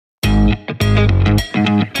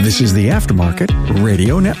This is the Aftermarket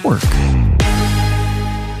Radio Network.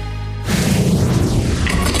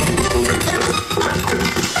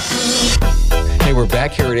 Hey, we're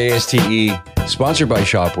back here at ASTE, sponsored by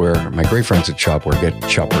Shopware. My great friends at Shopware. Get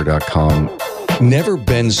shopware.com. Never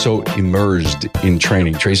been so immersed in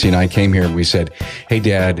training. Tracy and I came here and we said, hey,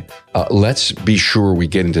 Dad, let's be sure we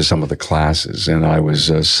get into some of the classes. And I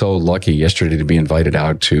was so lucky yesterday to be invited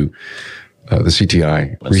out to the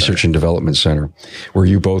CTI Research and Development Center, where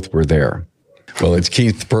you both were there. Well, it's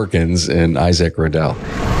Keith Perkins and Isaac Riddell.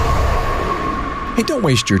 Hey, don't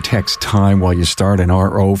waste your tech's time while you start an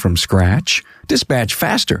RO from scratch. Dispatch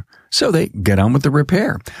faster so they get on with the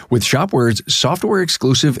repair. With Shopware's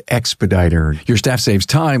software-exclusive Expediter, your staff saves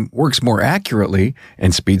time, works more accurately,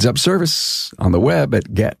 and speeds up service on the web at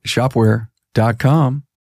getshopware.com.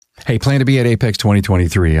 Hey, plan to be at Apex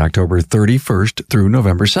 2023, October 31st through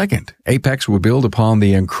November 2nd. Apex will build upon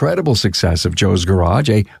the incredible success of Joe's Garage,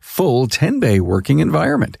 a full 10-bay working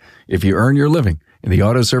environment. If you earn your living in the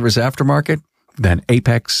auto service aftermarket, then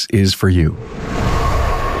Apex is for you.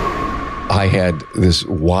 I had this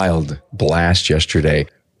wild blast yesterday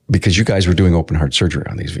because you guys were doing open heart surgery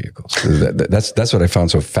on these vehicles. That's what I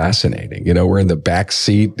found so fascinating. You know, we're in the back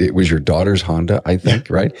seat. It was your daughter's Honda, I think,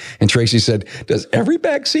 right? And Tracy said, does every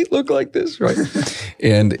back seat look like this, right?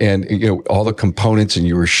 and you know, all the components, and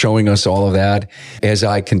you were showing us all of that. As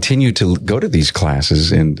I continue to go to these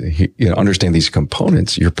classes and, you know, understand these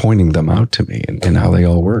components, you're pointing them out to me and how they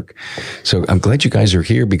all work. So I'm glad you guys are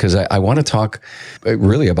here because I want to talk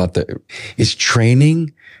really about is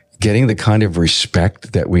training getting the kind of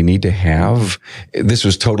respect that we need to have. This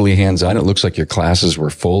was totally hands-on. It looks like your classes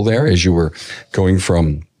were full there as you were going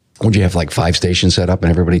from, would you have like 5 stations set up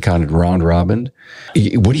and everybody kind of round robin?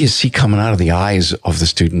 What do you see coming out of the eyes of the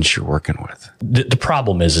students you're working with? The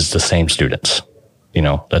problem is it's the same students. You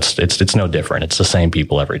know, it's no different. It's the same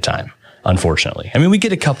people every time. Unfortunately. I mean, we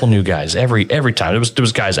get a couple new guys every time. There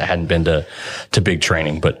was guys that hadn't been to big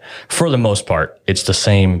training, but for the most part, it's the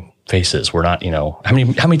same faces. We're not, you know, how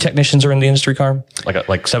many technicians are in the industry, Carm?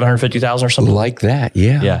 Like 750,000 or something? Like that,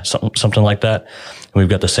 yeah. Yeah, something like that. And we've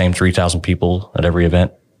got the same 3,000 people at every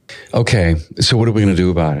event. Okay, so what are we going to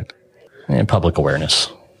do about it? And public awareness.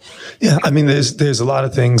 Yeah, I mean, there's a lot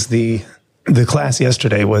of things. The class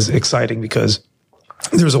yesterday was exciting because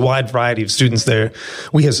there was a wide variety of students there.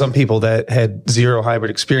 We had some people that had zero hybrid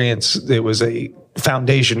experience. It was a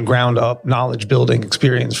foundation, ground up knowledge building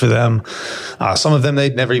experience for them. Some of them,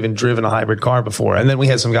 they'd never even driven a hybrid car before. And then we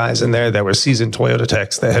had some guys in there that were seasoned Toyota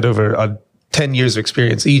techs that had over 10 years of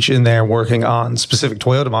experience each in there working on specific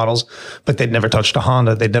Toyota models, but they'd never touched a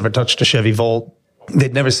Honda. They'd never touched a Chevy Volt.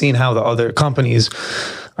 They'd never seen how the other companies,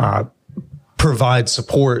 provide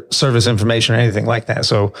support, service information, or anything like that.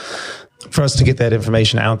 So for us to get that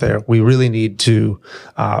information out there, we really need to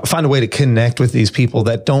find a way to connect with these people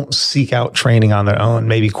that don't seek out training on their own,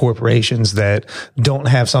 maybe corporations that don't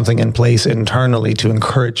have something in place internally to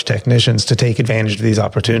encourage technicians to take advantage of these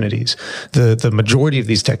opportunities. The majority of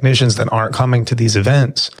these technicians that aren't coming to these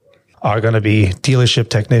events are going to be dealership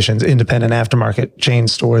technicians, independent aftermarket chain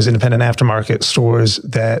stores, independent aftermarket stores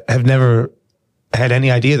that have never had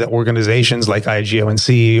any idea that organizations like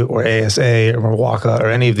IGONC or ASA or Milwaukee or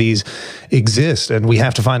any of these exist. And we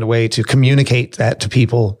have to find a way to communicate that to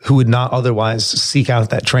people who would not otherwise seek out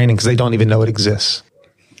that training because they don't even know it exists.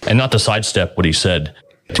 And not to sidestep what he said,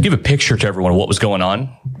 to give a picture to everyone of what was going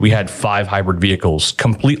on, we had 5 hybrid vehicles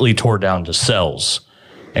completely tore down to cells.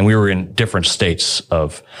 And we were in different states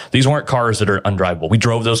of, these weren't cars that are undrivable. We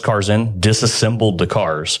drove those cars in, disassembled the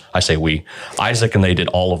cars. I say we. Isaac and they did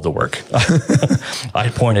all of the work. I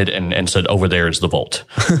pointed and said, over there is the Volt.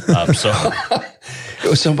 So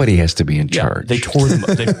somebody has to be in charge. They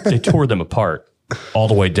tore them apart all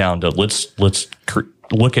the way down to let's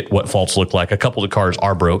look at what faults look like. A couple of the cars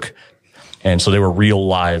are broke. And so they were real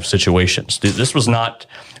live situations. This was not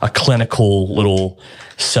a clinical little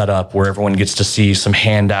setup where everyone gets to see some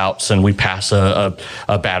handouts and we pass a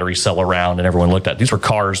battery cell around and everyone looked at. These were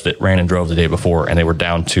cars that ran and drove the day before and they were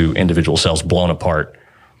down to individual cells blown apart.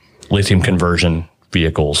 Lithium conversion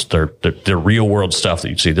vehicles. They're real world stuff that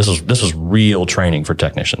you see. This is real training for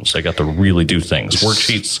technicians. They got to really do things.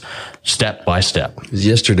 Worksheets step by step.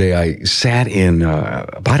 Yesterday I sat in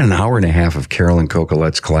about an hour and a half of Carolyn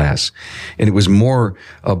Cocolette's class, and it was more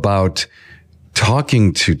about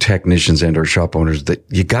talking to technicians and or shop owners that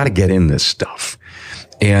you got to get in this stuff.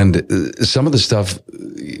 And some of the stuff,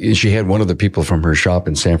 she had one of the people from her shop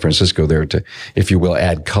in San Francisco there to, if you will,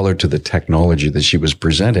 add color to the technology that she was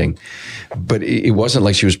presenting. But it wasn't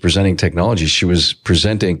like she was presenting technology. She was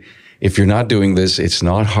presenting, if you're not doing this, it's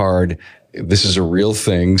not hard. this is a real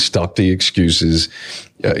thing. Stop the excuses.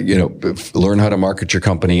 Learn how to market your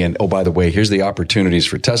company. And, oh, by the way, here's the opportunities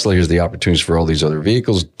for Tesla. Here's the opportunities for all these other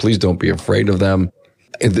vehicles. Please don't be afraid of them.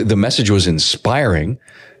 The message was inspiring.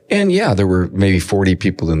 And yeah, there were maybe 40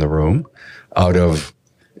 people in the room out of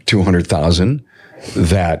 200,000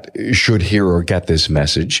 that should hear or get this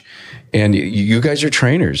message. And you guys are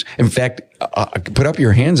trainers. In fact, put up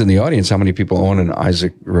your hands in the audience. How many people own an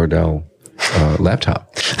Isaac Rodell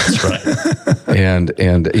laptop? That's right.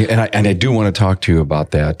 and I do want to talk to you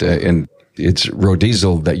about that. And it's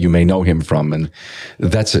Rodiesel that you may know him from, and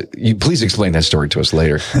please explain that story to us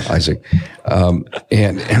later, Isaac.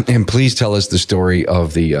 And please tell us the story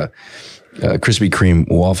of the Krispy Kreme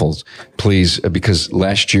waffles, please, because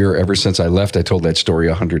last year, ever since I left, I told that story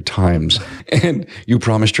 100 times, and you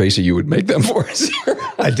promised Tracy you would make them for us.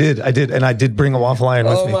 I did, and I did bring a waffle iron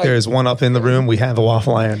with me. There is one up in the room. We have a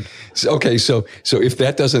waffle iron. Okay, so if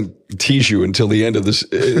that doesn't tease you until the end of this,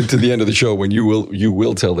 to the end of the show, when you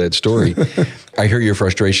will tell that story, I hear your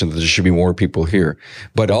frustration that there should be more people here,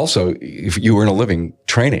 but also if you were in a living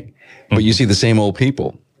training, but you see the same old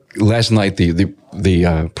people. Last night,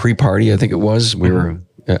 the pre-party, I think it was, we were,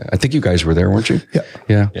 I think you guys were there, weren't you?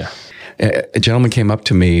 Yeah. A gentleman came up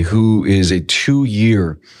to me who is a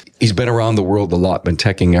 2-year, he's been around the world a lot, been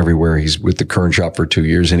teching everywhere. He's with the current shop for 2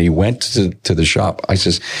 years, and he went to the shop. I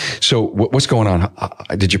says, so what's going on?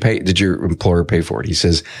 Did your employer pay for it? He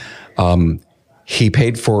says, he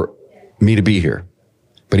paid for me to be here,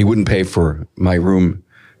 but he wouldn't pay for my room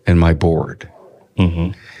and my board.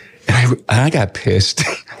 Mm-hmm. And I got pissed.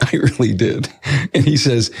 I really did. And he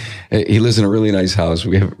says, he lives in a really nice house.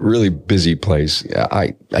 We have a really busy place.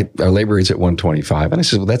 Our labor rate's at 125. And I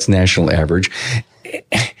said, well, that's national average.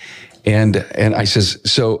 And I says,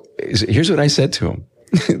 so here's what I said to him.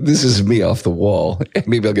 This is me off the wall.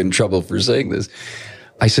 Maybe I'll get in trouble for saying this.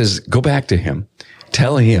 I says, go back to him.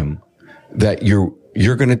 Tell him that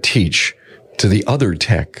you're going to teach to the other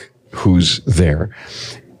tech who's there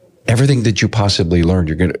everything that you possibly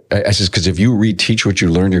learned. I says, because if you reteach what you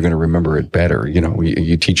learned, you're going to remember it better.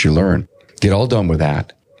 You teach, you learn. Get all done with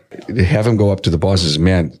that. Have him go up to the boss and say,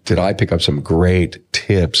 man, did I pick up some great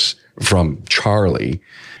tips from Charlie?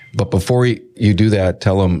 But before you do that,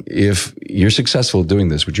 tell him, if you're successful doing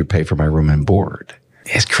this, would you pay for my room and board?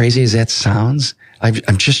 As crazy as that sounds,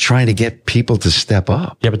 I'm just trying to get people to step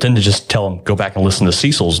up. Yeah, but then to just tell them, go back and listen to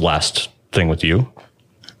Cecil's last thing with you.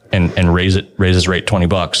 And raise his rate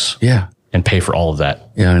 $20. Yeah. And pay for all of that.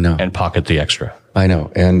 Yeah, I know. And pocket the extra. I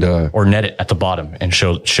know. And, or net it at the bottom and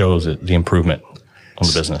show the improvement on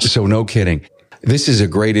the business. So no kidding. This is a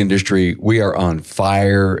great industry. We are on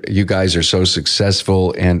fire. You guys are so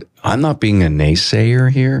successful. And I'm not being a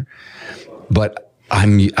naysayer here, but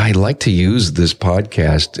I like to use this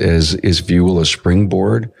podcast as fuel, a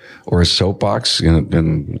springboard or a soapbox.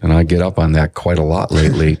 And I get up on that quite a lot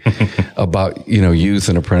lately about, youth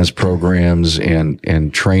and apprentice programs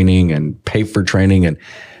and training and pay for training. And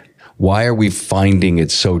why are we finding it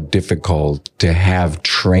so difficult to have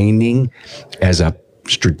training as a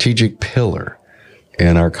strategic pillar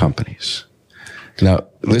in our companies? Now,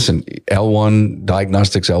 listen, L1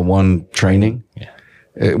 Diagnostics, L1 Training. Yeah.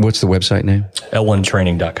 What's the website name?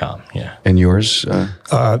 L1training.com. Yeah. And yours?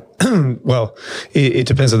 Well, it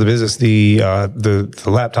depends on the business. The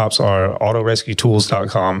laptops are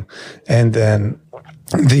autorescuetools.com. And then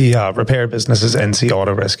the repair business is NC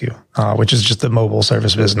Auto Rescue, which is just the mobile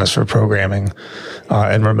service business for programming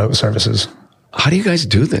and remote services. How do you guys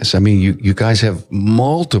do this? I mean, you guys have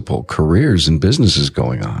multiple careers and businesses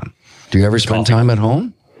going on. Do you ever spend time at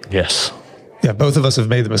home? Yes. Yeah, both of us have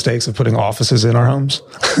made the mistakes of putting offices in our homes.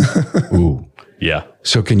 Ooh. Yeah.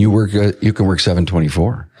 So can you work, you can work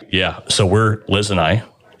 7/24? Yeah. So Liz and I,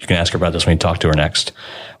 you can ask her about this when you talk to her next.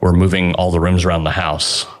 We're moving all the rooms around the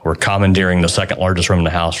house. We're commandeering the second largest room in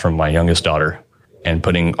the house from my youngest daughter and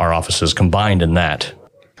putting our offices combined in that.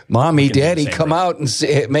 Mommy, Daddy, come out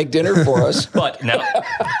and make dinner for us. But now,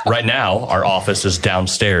 right now, our office is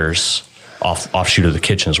downstairs, offshoot of the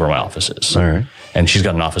kitchen is where my office is. All right. And she's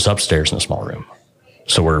got an office upstairs in a small room.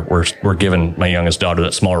 So we're giving my youngest daughter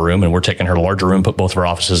that smaller room, and we're taking her larger room, put both of our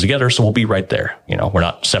offices together. So we'll be right there. We're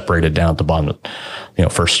not separated down at the bottom,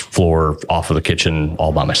 first floor off of the kitchen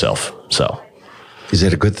all by myself. So is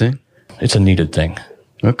that a good thing? It's a needed thing.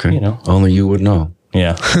 Okay. Only you would know.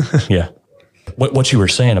 Yeah. Yeah. What you were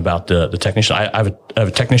saying about the technician, I have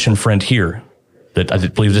a technician friend here that I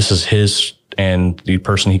believe this is his and the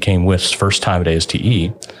person he came with's first time at ASTE.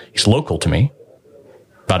 He's local to me,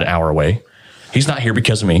 about an hour away. He's not here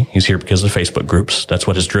because of me. He's here because of the Facebook groups. That's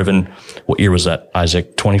what has driven, what year was that,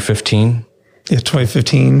 Isaac? 2015? Yeah,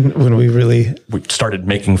 2015 when we started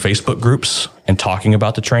making Facebook groups and talking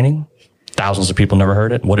about the training. Thousands of people never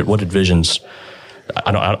heard it. What did Visions?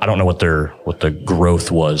 I don't know what the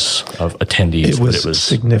growth was of attendees. It was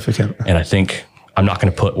significant. And I think, I'm not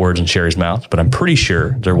going to put words in Sherry's mouth, but I'm pretty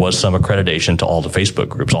sure there was some accreditation to all the Facebook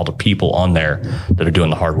groups, all the people on there that are doing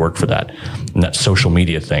the hard work for that. And that social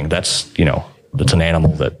media thing, that's an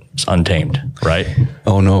animal that's untamed, right?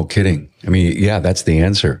 Oh, no kidding. I mean, yeah, that's the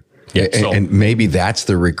answer. Yeah, and maybe that's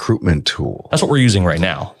the recruitment tool. That's what we're using right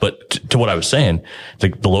now. But to what I was saying,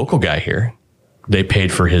 the local guy here, they paid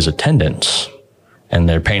for his attendance and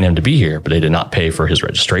they're paying him to be here, but they did not pay for his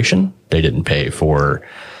registration. They didn't pay for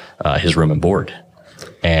his room and board.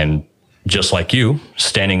 And just like you,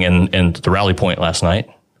 standing in the rally point last night,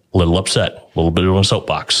 a little upset, a little bit of a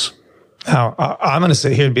soapbox. Now, I'm going to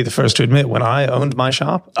sit here and be the first to admit, when I owned my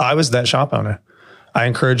shop, I was that shop owner. I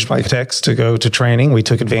encouraged my techs to go to training. We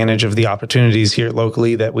took advantage of the opportunities here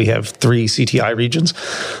locally that we have 3 CTI regions.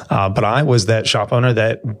 But I was that shop owner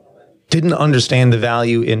that didn't understand the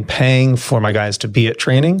value in paying for my guys to be at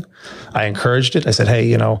training. I encouraged it. I said,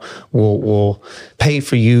 hey, we'll pay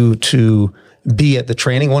for you to be at the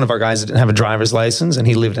training. One of our guys didn't have a driver's license and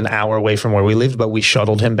he lived an hour away from where we lived, but we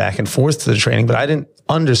shuttled him back and forth to the training. But I didn't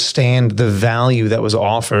understand the value that was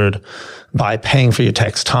offered by paying for your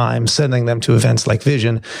tech's time, sending them to events like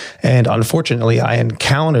Vision. And unfortunately, I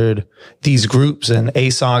encountered these groups, and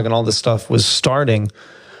ASOG and all this stuff was starting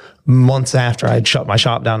months after I'd shut my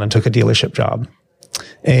shop down and took a dealership job.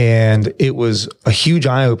 And it was a huge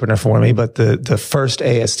eye opener for me. But the first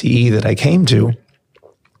ASTE that I came to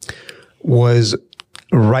was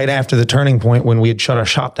right after the turning point when we had shut our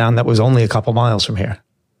shop down that was only a couple miles from here.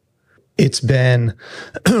 It's been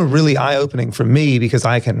really eye-opening for me because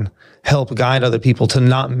I can help guide other people to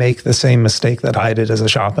not make the same mistake that I did as a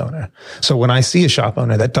shop owner. So when I see a shop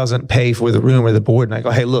owner that doesn't pay for the room or the board and I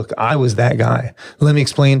go, hey, look, I was that guy. Let me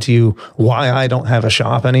explain to you why I don't have a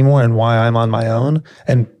shop anymore and why I'm on my own.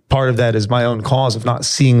 And part of that is my own cause of not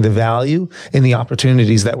seeing the value in the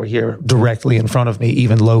opportunities that were here directly in front of me,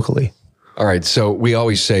 even locally. All right. So we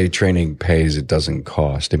always say training pays, it doesn't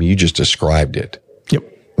cost. I mean, you just described it. Yep.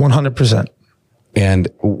 100%. And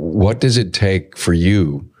what does it take for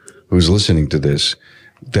you who's listening to this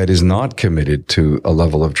that is not committed to a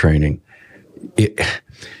level of training?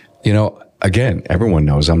 Again, everyone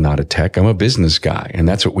knows I'm not a tech. I'm a business guy. And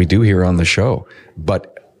that's what we do here on the show.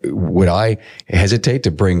 But would I hesitate to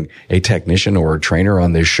bring a technician or a trainer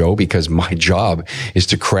on this show because my job is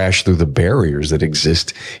to crash through the barriers that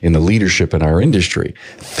exist in the leadership in our industry?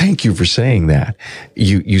 Thank you for saying that.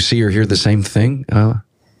 You see or hear the same thing?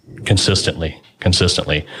 Consistently.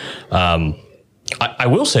 I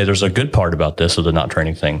will say there's a good part about this of the not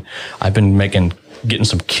training thing. I've been getting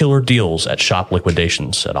some killer deals at shop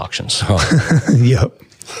liquidations at auctions. Oh. Yep.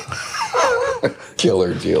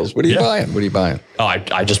 Killer deals. What are you buying? Oh,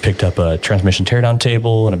 I just picked up a transmission teardown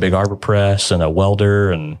table and a big arbor press and a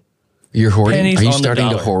welder and You're hoarding? pennies Are you on the starting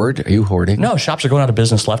to dollar. hoard? Are you hoarding? No, shops are going out of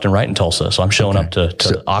business left and right in Tulsa. So I'm showing up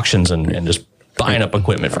to auctions and just buying up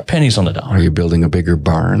equipment for pennies on the dollar. Are you building a bigger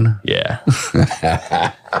barn? Yeah.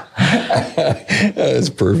 That's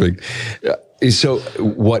perfect. So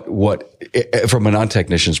what from a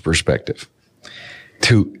non-technician's perspective,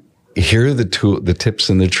 to hear the tips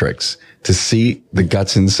and the tricks, to see the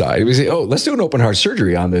guts inside. We say, oh, let's do an open heart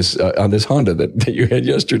surgery on this Honda that you had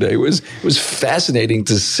yesterday. It was fascinating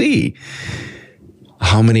to see.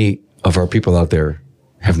 How many of our people out there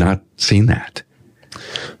have not seen that?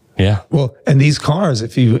 Yeah. Well, and these cars,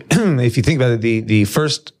 if you think about it, the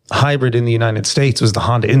first hybrid in the United States was the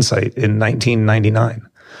Honda Insight in 1999.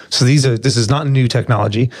 So this is not new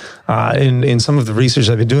technology. In some of the research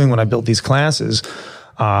I've been doing when I built these classes,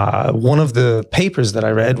 one of the papers that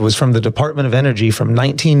I read was from the Department of Energy from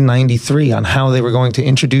 1993 on how they were going to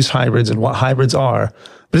introduce hybrids and what hybrids are.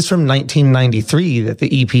 But it's from 1993 that the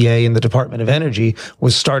EPA and the Department of Energy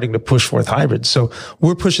was starting to push forth hybrids. So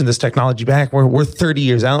we're pushing this technology back. We're 30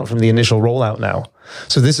 years out from the initial rollout now.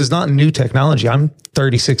 So this is not new technology. I'm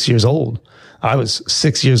 36 years old. I was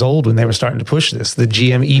 6 years old when they were starting to push this. The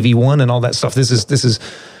GM EV1 and all that stuff. This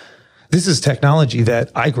is technology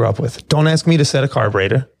that I grew up with. Don't ask me to set a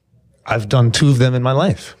carburetor. I've done 2 of them in my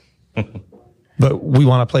life. But we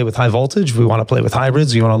want to play with high voltage. We want to play with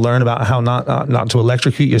hybrids. You want to learn about how not to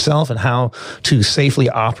electrocute yourself and how to safely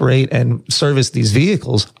operate and service these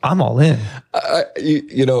vehicles. I'm all in.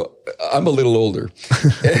 I'm a little older.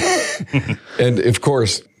 And of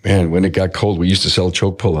course, Man, when it got cold, we used to sell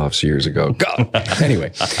choke pull-offs years ago. God.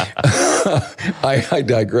 Anyway, I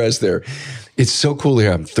digress there. It's so cool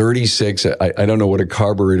here. I'm 36. I don't know what a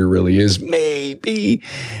carburetor really is. Maybe.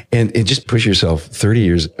 And just push yourself 30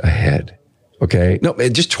 years ahead. Okay? No,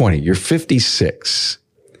 just 20. You're 56.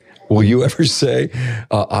 Will you ever say,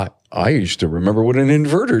 I used to remember what an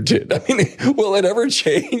inverter did? I mean, will it ever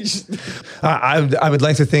change? I would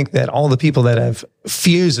like to think that all the people that have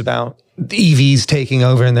fears about EVs taking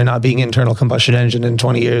over and there not being internal combustion engine in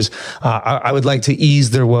 20 years, I would like to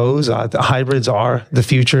ease their woes. The hybrids are the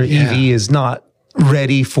future. Yeah. EV is not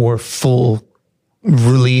ready for full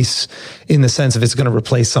release in the sense of it's going to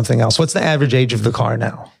replace something else. What's the average age of the car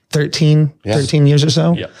now? 13 years or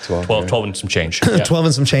so? Yeah, 12 and some change. 12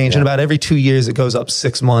 and some change. And about every 2 years, it goes up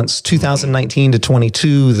 6 months. 2019 to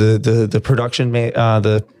 22,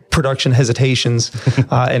 the production hesitations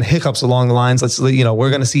and hiccups along the lines. We're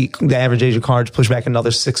going to see the average age of cars push back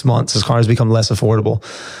another 6 months as cars become less affordable.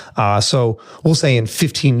 So we'll say in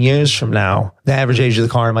 15 years from now, the average age of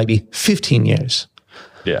the car might be 15 years.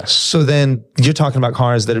 Yeah. So then you're talking about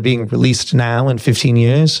cars that are being released now in 15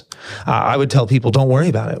 years. I would tell people, don't worry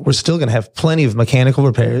about it. We're still going to have plenty of mechanical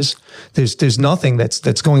repairs. There's nothing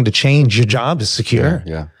that's going to change. Your job is secure.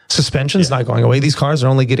 Yeah. Suspension's not going away. These cars are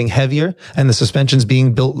only getting heavier and the suspension's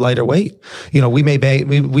being built lighter weight. We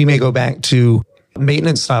may go back to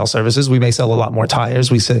maintenance style services. We may sell a lot more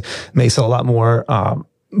tires. We may sell a lot more,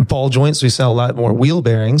 ball joints. We sell a lot more wheel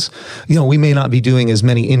bearings. We may not be doing as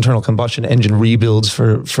many internal combustion engine rebuilds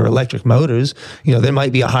for electric motors. There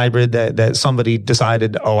might be a hybrid that somebody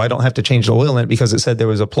decided, I don't have to change the oil in it because it said there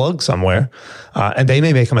was a plug somewhere. And they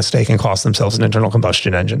may make a mistake and cost themselves an internal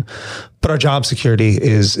combustion engine. But our job security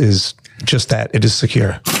is just that. It is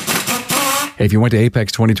secure. If you went to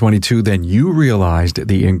Apex 2022, then you realized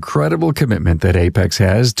the incredible commitment that Apex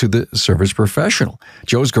has to the service professional.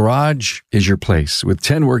 Joe's Garage is your place with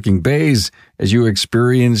 10 working bays as you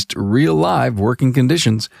experienced real live working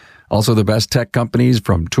conditions. Also, the best tech companies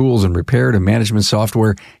from tools and repair to management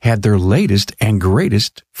software had their latest and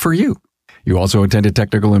greatest for you. You also attended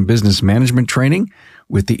technical and business management training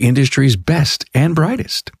with the industry's best and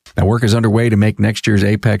brightest. Now, work is underway to make next year's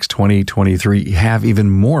Apex 2023 have even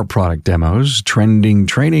more product demos, trending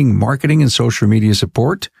training, marketing, and social media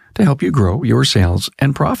support to help you grow your sales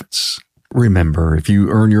and profits. Remember, if you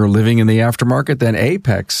earn your living in the aftermarket, then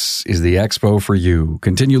Apex is the expo for you.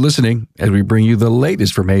 Continue listening as we bring you the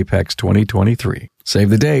latest from Apex 2023. Save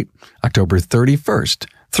the date, October 31st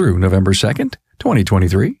through November 2nd,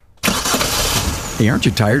 2023. Hey, aren't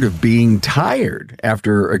you tired of being tired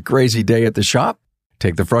after a crazy day at the shop?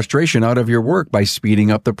 Take the frustration out of your work by speeding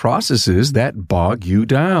up the processes that bog you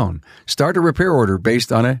down. Start a repair order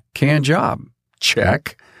based on a canned job.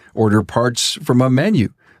 Check. Order parts from a menu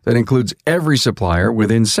that includes every supplier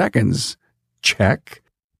within seconds. Check.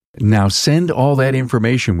 Now send all that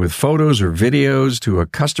information with photos or videos to a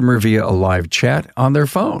customer via a live chat on their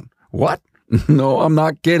phone. What? No, I'm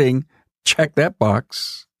not kidding. Check that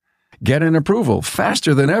box. Get an approval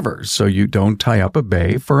faster than ever so you don't tie up a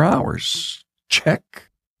bay for hours. Check.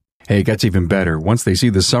 Hey, it gets even better. Once they see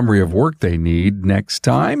the summary of work they need next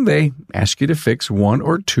time, they ask you to fix 1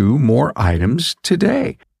 or 2 more items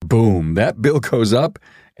today. Boom, that bill goes up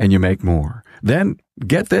and you make more. Then,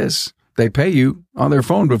 get this, they pay you on their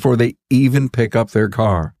phone before they even pick up their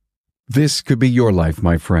car. This could be your life,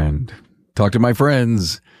 my friend. Talk to my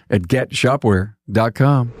friends at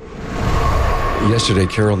GetShopware.com. Yesterday,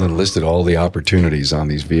 Carolyn listed all the opportunities on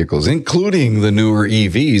these vehicles, including the newer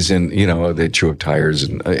EVs and, they chew up tires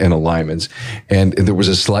and alignments. And there was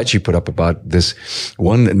a slide she put up about this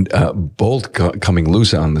one bolt coming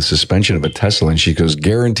loose on the suspension of a Tesla. And she goes,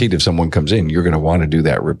 guaranteed if someone comes in, you're going to want to do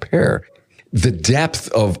that repair. The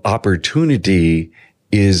depth of opportunity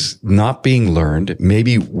is not being learned.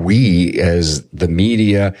 Maybe we as the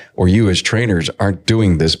media or you as trainers aren't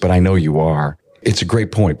doing this, but I know you are. It's a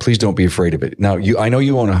great point. Please don't be afraid of it. Now, I know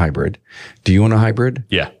you own a hybrid. Do you own a hybrid?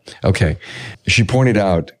 Yeah. Okay. She pointed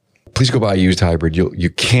out, please go buy a used hybrid. You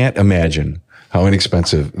can't imagine how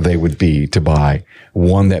inexpensive they would be to buy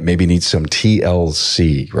one that maybe needs some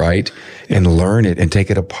TLC, right? And learn it and take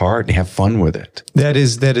it apart and have fun with it. That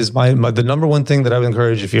is the number one thing that I would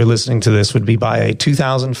encourage if you're listening to this would be buy a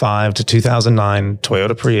 2005 to 2009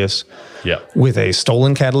 Toyota Prius. Yep. With a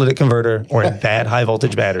stolen catalytic converter or a bad high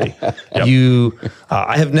voltage battery. Yep.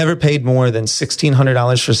 I have never paid more than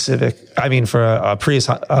 $1,600 for a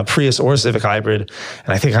Prius or a Civic hybrid.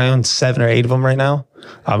 And I think I own 7 or 8 of them right now.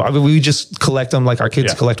 We just collect them like our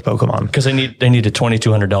kids collect Pokemon. Because they need a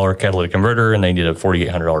 $2,200 catalytic converter and they need a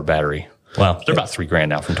 $4,800 battery. Well, they're about $3,000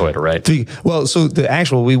 now from Toyota, right? So the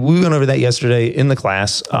actual, we went over that yesterday in the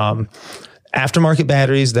class. Aftermarket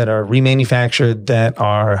batteries that are remanufactured that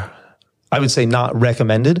are, I would say, not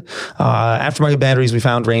recommended. Aftermarket batteries we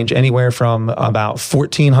found range anywhere from about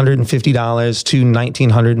 $1,450 to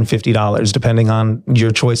 $1,950, depending on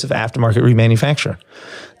your choice of aftermarket remanufacturer.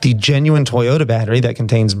 The genuine Toyota battery that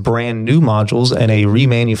contains brand new modules and a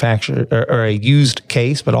remanufactured or a used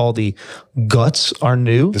case, but all the guts are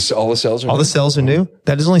new. All the cells are new? All the cells are new.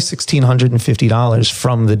 That is only $1,650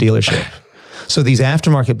 from the dealership. So these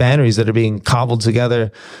aftermarket batteries that are being cobbled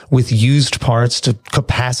together with used parts to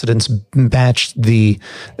capacitance match the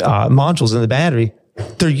modules in the battery,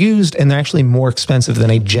 they're used and they're actually more expensive than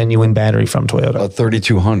a genuine battery from Toyota.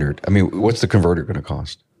 $3,200. I mean, what's the converter going to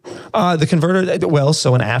cost? The converter,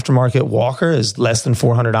 so an aftermarket Walker is less than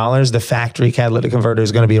 $400. The factory catalytic converter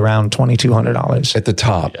is going to be around $2,200. At the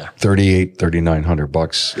top, $3,800,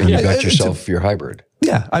 $3,900, and you got yourself your hybrid.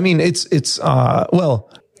 Yeah, I mean it's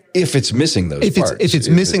if it's missing those parts. If it's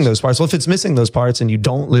missing those parts and you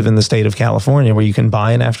don't live in the state of California where you can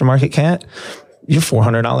buy an aftermarket cat, you're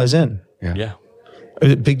 $400 in. Yeah.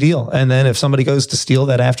 Big deal. And then if somebody goes to steal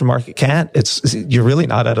that aftermarket cat, you're really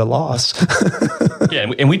not at a loss.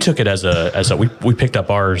 Yeah. And we took it as we picked up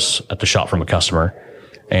ours at the shop from a customer,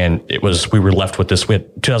 and we were left with this. We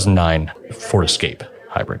had 2009 Ford Escape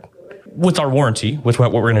hybrid. With our warranty, with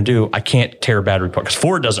what we're going to do, I can't tear a battery apart because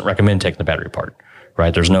Ford doesn't recommend taking the battery apart.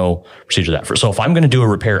 Right? There's no procedure that for. So if I'm going to do a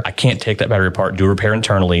repair, I can't take that battery apart, do a repair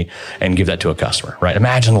internally, and give that to a customer. Right?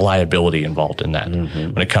 Imagine the liability involved in that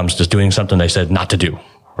when it comes to doing something they said not to do.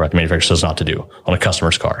 Right? The manufacturer says not to do on a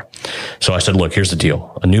customer's car. So I said, look, here's the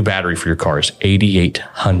deal. A new battery for your car is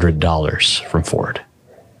 $8,800 from Ford.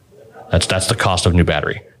 That's the cost of a new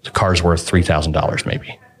battery. The car's worth $3,000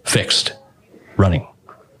 maybe. Fixed. Running.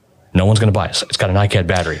 No one's going to buy it. It's got an iCAD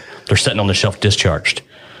battery. They're sitting on the shelf discharged.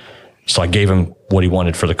 So I gave him what he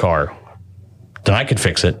wanted for the car. Then I could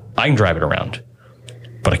fix it. I can drive it around,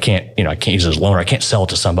 but I can't use it as a loaner. I can't sell it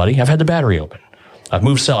to somebody. I've had the battery open. I've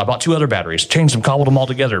moved cell. I bought 2 other batteries, changed them, cobbled them all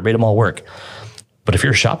together, made them all work. But if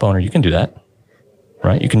you're a shop owner, you can do that,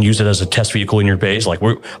 right? You can use it as a test vehicle in your base. Like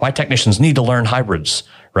my technicians need to learn hybrids,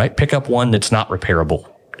 right? Pick up one that's not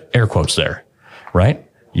repairable. Air quotes there, right?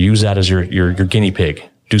 Use that as your guinea pig.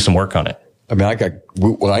 Do some work on it. I mean,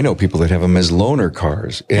 I know people that have them as loaner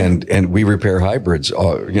cars, and we repair hybrids,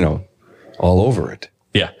 all over it.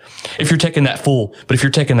 Yeah. If you're taking that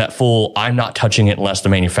full, I'm not touching it unless the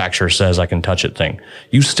manufacturer says I can touch it thing,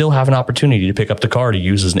 you still have an opportunity to pick up the car to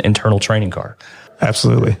use as an internal training car.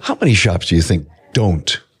 Absolutely. How many shops do you think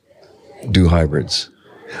don't do hybrids?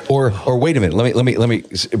 Or wait a minute, let me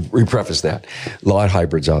repreface that. A lot of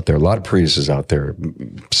hybrids out there, a lot of Priuses out there,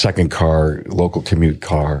 second car, local commute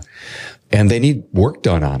car. And they need work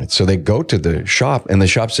done on it. So they go to the shop and the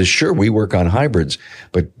shop says, sure, we work on hybrids,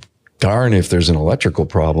 but darn, if there's an electrical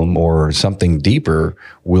problem or something deeper,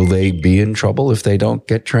 will they be in trouble if they don't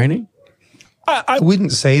get training? I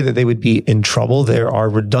wouldn't say that they would be in trouble. There are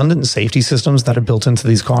redundant safety systems that are built into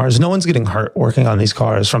these cars. No one's getting hurt working on these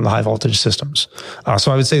cars from the high voltage systems.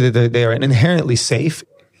 So I would say that they are inherently safe,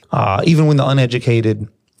 even when the uneducated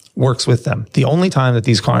works with them. The only time that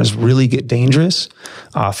these cars really get dangerous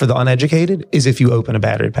for the uneducated is if you open a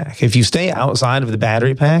battery pack. If you stay outside of the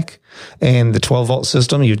battery pack and the 12-volt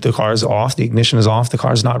system, the car is off, the ignition is off, the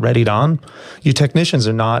car's not readied on, your technicians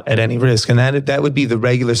are not at any risk. And that would be the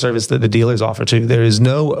regular service that the dealers offer too. There is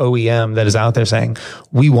no OEM that is out there saying,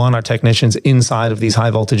 we want our technicians inside of these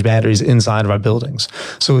high voltage batteries inside of our buildings.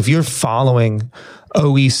 So if you're following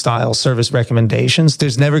OE style service recommendations,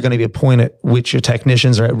 there's never going to be a point at which your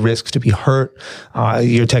technicians are at risk to be hurt.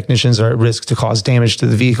 Your technicians are at risk to cause damage to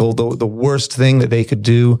the vehicle. The worst thing that they could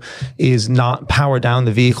do is not power down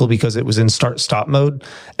the vehicle because it was in start stop mode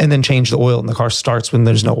and then change the oil and the car starts when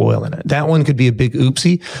there's no oil in it. That one could be a big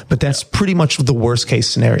oopsie, but that's pretty much the worst case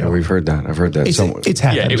scenario. Yeah, we've heard that. I've heard that. It's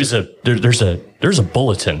happened. Yeah, there's a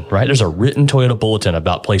bulletin, right? There's a written Toyota bulletin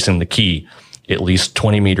about placing the key at least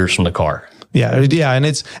 20 meters from the car. Yeah, and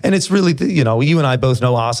it's really, you and I both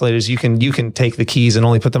know oscillators. You can take the keys and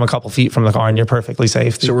only put them a couple feet from the car, and you're perfectly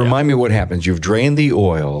safe. So remind me what happens. You've drained the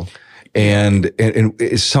oil, and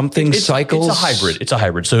something cycles. It's a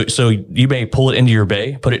hybrid. So you may pull it into your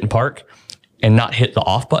bay, put it in park, and not hit the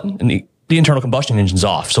off button, and the internal combustion engine's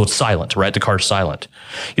off, so it's silent, right? The car's silent.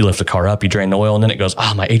 You lift the car up, you drain the oil, and then it goes,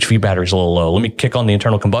 my HV battery's a little low. Let me kick on the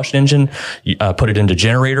internal combustion engine, put it into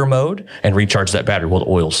generator mode, and recharge that battery while the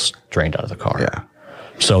oil's drained out of the car. Yeah.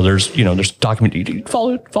 So there's document. You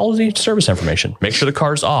follow the service information. Make sure the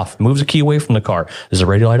car's off. Move the key away from the car. Is the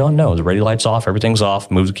radio light on? No. The radio light's off. Everything's off.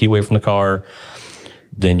 Move the key away from the car.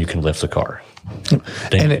 then you can lift the car. Then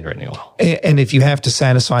you can drain the oil. And if you have to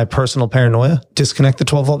satisfy personal paranoia, disconnect the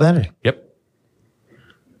 12-volt battery. Yep.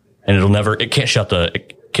 And it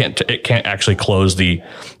can't actually close the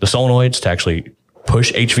solenoids to actually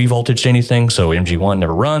push HV voltage to anything. So MG1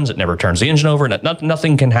 never runs. It never turns the engine over.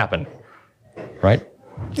 Nothing can happen. Right?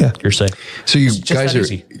 Yeah. You're safe. So you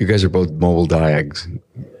guys are both mobile diags.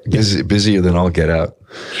 Busier than all get out.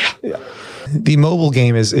 Yeah. The mobile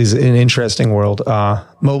game is an interesting world.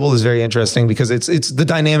 Mobile is very interesting because it's the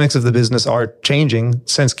dynamics of the business are changing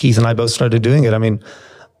since Keith and I both started doing it. I mean,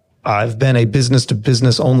 I've been a business to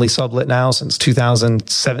business only sublet now since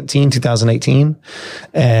 2017, 2018.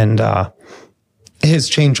 And, it has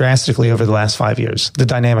changed drastically over the last 5 years, the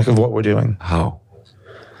dynamic of what we're doing. How?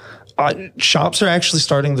 Shops are actually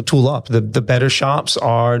starting to tool up. The better shops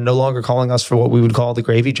are no longer calling us for what we would call the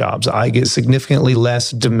gravy jobs. I get significantly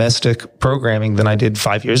less domestic programming than I did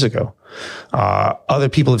 5 years ago. Other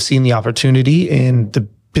people have seen the opportunity in the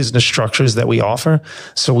business structures that we offer.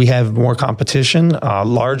 So we have more competition.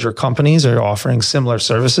 Larger companies are offering similar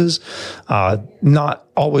services, not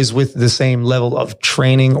always with the same level of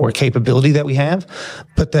training or capability that we have,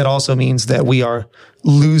 but that also means that we are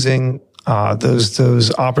losing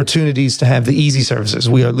those opportunities to have the easy services.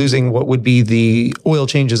 We are losing what would be the oil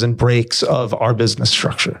changes and brakes of our business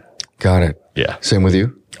structure. Got it. Yeah. Same with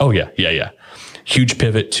you? Oh, yeah. Huge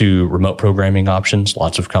pivot to remote programming options.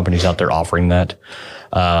 Lots of companies out there offering that.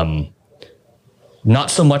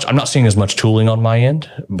 Not so much. I'm not seeing as much tooling on my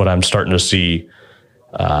end, but I'm starting to see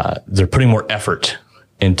they're putting more effort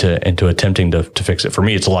into attempting to fix it. For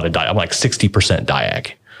me, it's a lot of I'm like 60%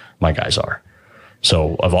 diag. My guys are.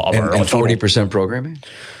 So of our 40% programming,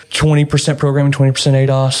 20% programming, 20%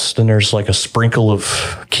 ADAS. Then there's like a sprinkle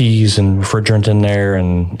of keys and refrigerant in there,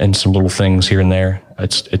 and some little things here and there.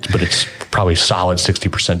 But it's probably solid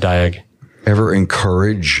 60% diag. Ever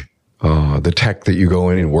encourage the tech that you go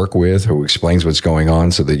in and work with, who explains what's going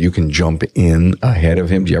on, so that you can jump in ahead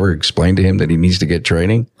of him? Do you ever explain to him that he needs to get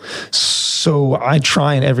training? So I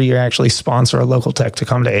try and every year actually sponsor a local tech to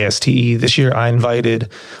come to ASTE. This year I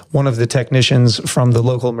invited one of the technicians from the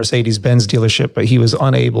local Mercedes-Benz dealership, but he was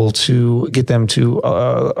unable to get them to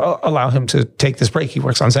allow him to take this break. He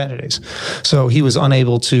works on Saturdays. So he was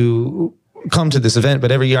unable to come to this event,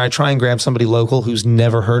 but every year I try and grab somebody local who's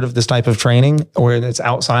never heard of this type of training or it's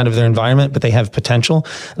outside of their environment, but they have potential.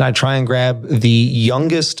 And I try and grab the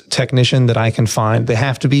youngest technician that I can find. They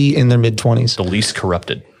have to be in their mid-20s. The least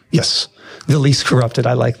corrupted. Yes. The least corrupted.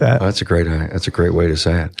 I like that. Oh, that's a great way to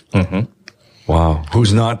say it. Mm-hmm. Wow.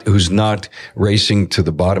 Who's not racing to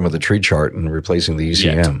the bottom of the tree chart and replacing the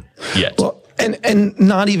ECM yet. Well, and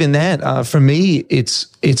not even that. For me,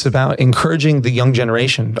 it's about encouraging the young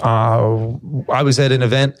generation. I was at an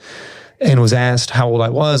event and was asked how old I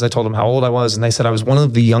was. I told them how old I was, and they said I was one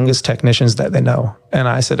of the youngest technicians that they know. And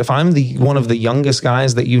I said, if I'm one of the youngest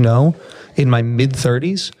guys that you know in my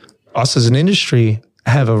mid-30s, us as an industry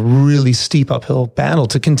have a really steep uphill battle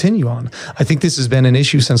to continue on. I think this has been an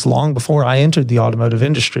issue since long before I entered the automotive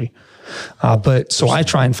industry. But so I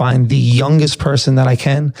try and find the youngest person that I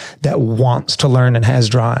can that wants to learn and has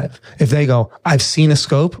drive. If they go, I've seen a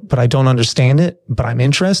scope, but I don't understand it, but I'm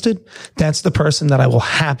interested, that's the person that I will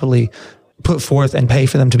happily put forth and pay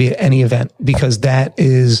for them to be at any event, because that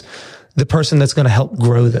is the person that's going to help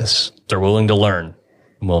grow this. They're willing to learn.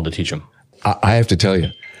 I'm willing to teach them. I have to tell you,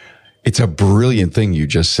 it's a brilliant thing you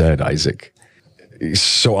just said, Isaac.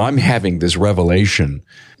 So I'm having this revelation.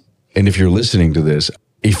 And if you're listening to this,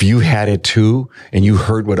 if you had it too, and you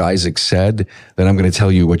heard what Isaac said, then I'm going to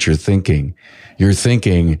tell you what you're thinking. You're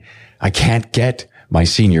thinking, I can't get my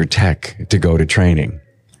senior tech to go to training.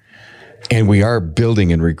 And we are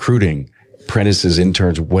building and recruiting apprentices,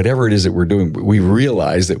 interns, whatever it is that we're doing. We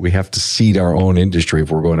realize that we have to seed our own industry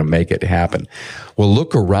if we're going to make it happen. Well,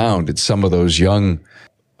 look around at some of those young,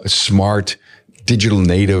 smart, digital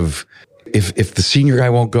native. If the senior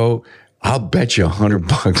guy won't go, I'll bet you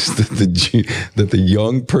 $100 that the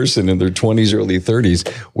young person in their 20s, early 30s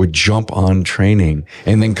would jump on training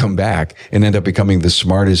and then come back and end up becoming the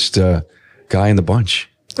smartest guy in the bunch.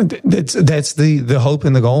 That's the hope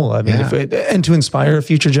and the goal. I mean, and to inspire a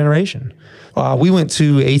future generation. We went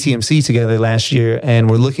to ATMC together last year, and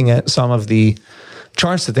we're looking at some of the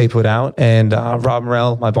charts that they put out. And Rob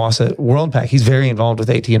Morrell, my boss at WorldPack, he's very involved with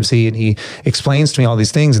ATMC, and he explains to me all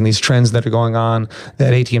these things and these trends that are going on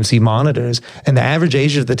that ATMC monitors. And the average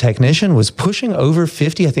age of the technician was pushing over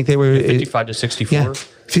 50. I think they were 55 to 64. Yeah,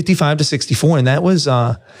 55 to 64. And that was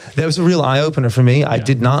a real eye opener for me. I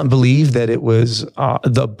did not believe that it was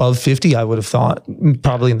the above 50. I would have thought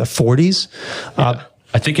probably in the 40s.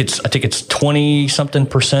 I think it's 20 something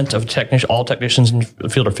percent of all technicians in the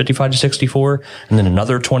field are 55 to 64, and then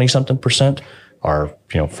another 20 something percent are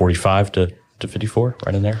 45 to 54,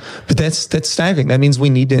 right in there. But that's staggering. That means we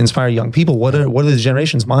need to inspire young people. What are the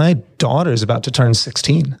generations? My daughter is about to turn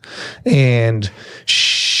 16, and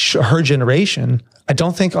her generation, I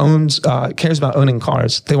don't think cares about owning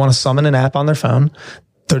cars. They want to summon an app on their phone.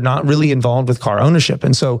 They're not really involved with car ownership,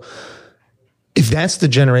 and so if that's the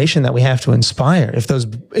generation that we have to inspire, if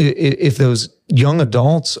those young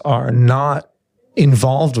adults are not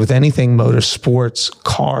involved with anything motorsports,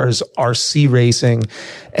 cars, RC racing,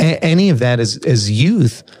 any of that as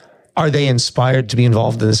youth, are they inspired to be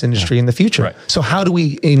involved in this industry in the future? Right. So how do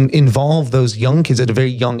we involve those young kids at a very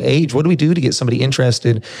young age? What do we do to get somebody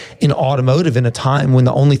interested in automotive in a time when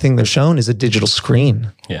the only thing they're shown is a digital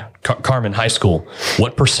screen? Yeah. Carmen, high school,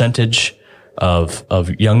 what percentage of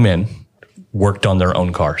young men worked on their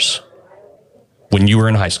own cars when you were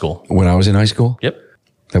in high school? When I was in high school? Yep.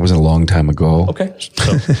 That was a long time ago. Okay.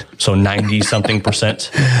 So 90 something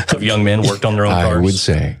percent of young men worked on their own cars. I would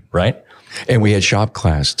say. Right? And we had shop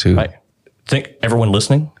class too. Right. Everyone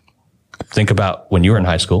listening, think about when you were in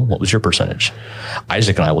high school, what was your percentage?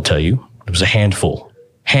 Isaac and I will tell you, it was a handful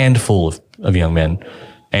of young men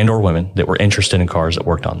and or women that were interested in cars that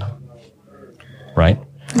worked on them. Right?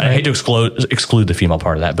 I hate to exclude the female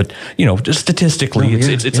part of that, but just statistically,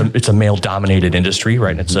 it's a male dominated industry,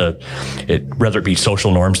 right? Mm-hmm. Whether it be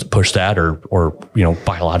social norms that push that, or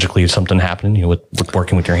biologically something happening, with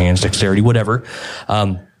working with your hands, dexterity, whatever.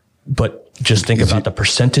 But just think about the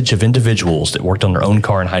percentage of individuals that worked on their own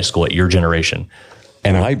car in high school at your generation.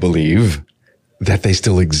 And I believe that they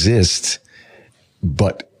still exist,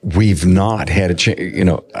 but we've not had a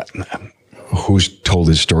chance. Who's told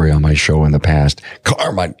this story on my show in the past?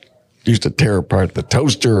 Carmine used to tear apart the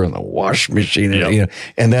toaster and the wash machine,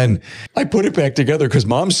 and then I put it back together because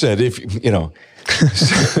Mom said,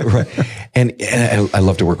 right. And I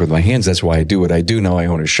love to work with my hands. That's why I do what I do. Now I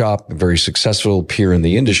own a shop, a very successful peer in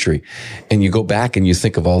the industry. And you go back and you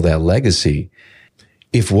think of all that legacy.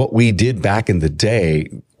 If what we did back in the day,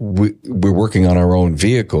 we're working on our own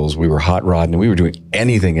vehicles, we were hot rodding, and we were doing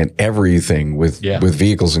anything and everything with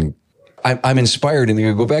vehicles. And I'm inspired. And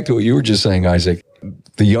you go back to what you were just saying, Isaac,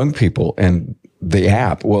 the young people and the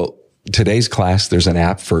app. Well, today's class, there's an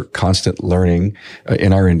app for constant learning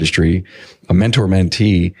in our industry, a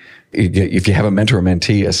mentor-mentee. If you have a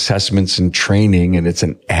mentor-mentee, assessments and training, and it's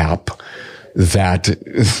an app that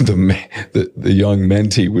the young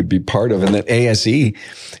mentee would be part of, and then ASE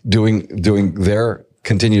doing their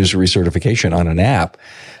continuous recertification on an app.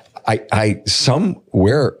 I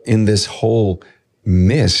somewhere in this whole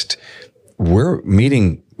mist, we're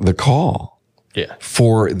meeting the call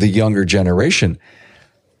for the younger generation.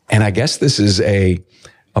 And I guess this is a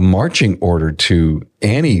marching order to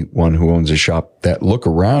anyone who owns a shop that look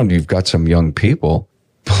around. You've got some young people.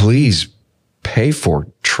 Please pay for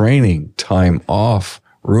training, time off,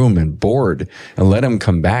 room and board, and let them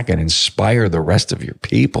come back and inspire the rest of your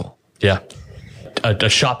people. Yeah. A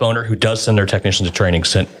shop owner who does send their technicians to training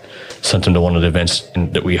sent them to one of the events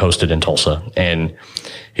that we hosted in Tulsa. And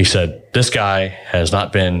he said, this guy has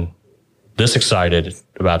not been this excited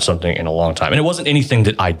about something in a long time. And it wasn't anything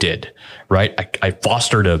that I did, right? I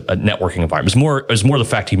fostered a networking environment. It was more the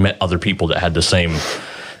fact he met other people that had the same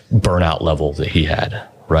burnout level that he had,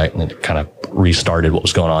 right? And it kind of restarted what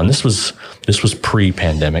was going on. This was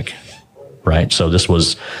pre-pandemic, right? So this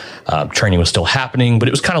was, training was still happening, but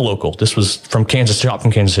it was kind of local. This was from Kansas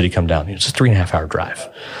City, come down. It's a 3.5 hour drive.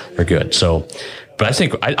 They're good. So, but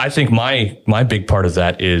I think my big part of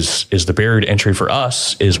that is the barrier to entry for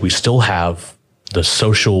us is we still have the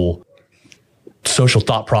social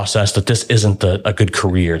thought process that this isn't a good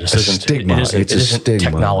career. This isn't stigma. It isn't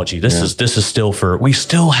technology. This is still for, we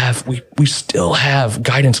still have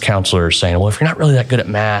guidance counselors saying, well, if you're not really that good at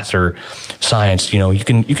math or science, you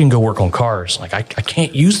can go work on cars. Like I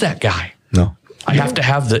can't use that guy. No, I have to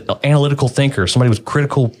have the analytical thinker, somebody with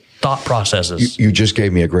critical thought processes. You just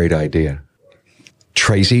gave me a great idea.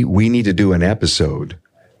 Tracy, we need to do an episode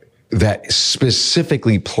that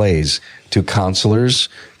specifically plays to counselors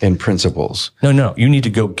and principals. No. You need to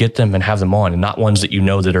go get them and have them on, and not ones that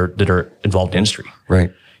that are involved in industry. Right.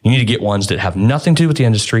 You need to get ones that have nothing to do with the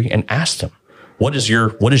industry and ask them, what is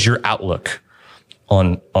your outlook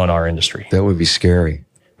on our industry? That would be scary.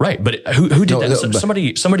 Right. But who did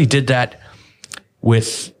that? Somebody did that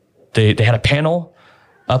with they had a panel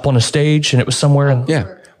up on a stage, and it was somewhere in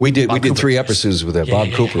We did 3 episodes with that.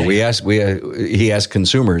 Bob Cooper. He asked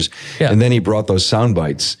consumers, and then he brought those sound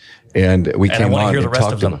bites, and we came on and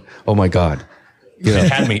talked to them. Oh my God. You know?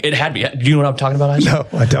 It had me. Do you know what I'm talking about, Isaac?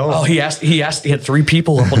 No, I don't. Oh, he had 3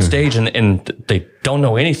 people up on stage and they don't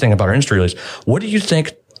know anything about our industry. Like, what do you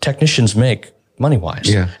think technicians make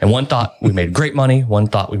money-wise? Yeah. And one thought we made great money, one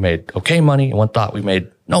thought we made okay money, and one thought we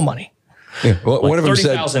made no money. Yeah. Well, one of them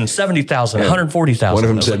said 30,000, 70,000, 140,000. One of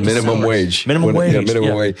them said minimum wage. Minimum wage. Yeah,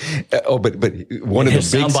 minimum wage. Oh, but one of the his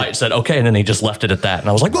big soundbite said okay, and then he just left it at that. And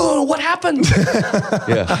I was like, "Oh, what happened?"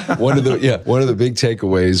 one of the big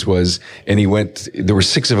takeaways was, and he went. There were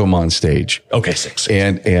 6 of them on stage. Okay, 6.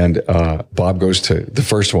 And Bob goes to the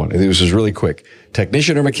first one. It was really quick.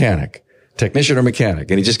 Technician or mechanic? Technician or mechanic?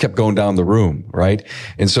 And he just kept going down the room, right?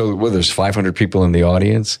 And so, there's 500 people in the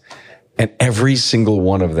audience, and every single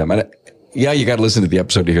one of them. And yeah, you got to listen to the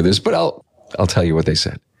episode to hear this, but I'll tell you what they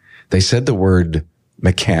said. They said the word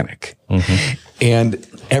mechanic, and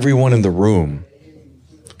everyone in the room.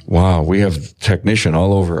 Wow, we have technician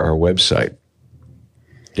all over our website.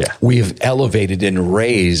 Yeah, we have elevated and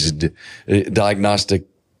raised diagnostic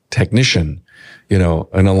technician,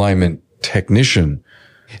 an alignment technician.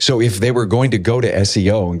 So if they were going to go to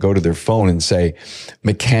SEO and go to their phone and say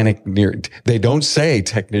mechanic near, they don't say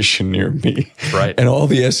technician near me. Right. And all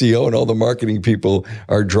the SEO and all the marketing people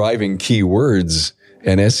are driving keywords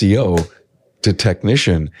and SEO to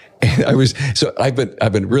technician. And I've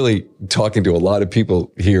been really talking to a lot of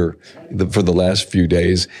people here for the last few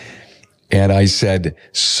days. And I said,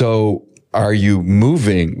 so are you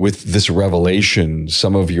moving with this revelation,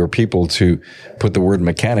 some of your people, to put the word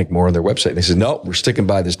mechanic more on their website? And they said, no, we're sticking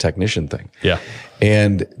by this technician thing. Yeah.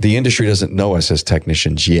 And the industry doesn't know us as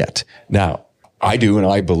technicians yet. Now, I do, and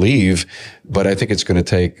I believe, but I think it's going to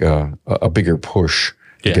take a bigger push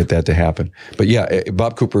to get that to happen. But yeah,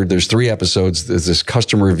 Bob Cooper, there's 3 episodes. There's this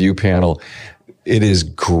customer review panel. It is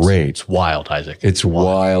great. It's wild, Isaac. It's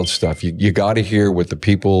wild stuff. You got to hear what the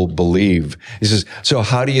people believe. He says, so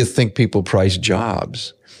how do you think people price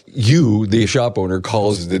jobs? You, the shop owner,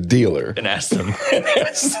 calls the dealer and asks them.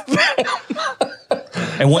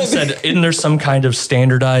 And one said, isn't there some kind of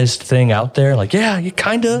standardized thing out there? Like, yeah, you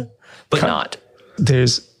kind of, but not.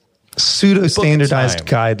 There's pseudo-standardized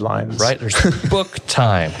guidelines. Right? There's book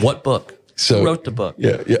time. What book? So, who wrote the book?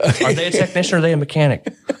 Yeah. Are they a technician or are they a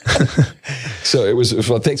mechanic? So it was,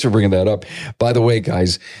 well, thanks for bringing that up. By the way,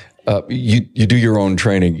 guys, you do your own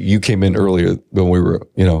training. You came in earlier when we were,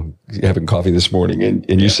 having coffee this morning,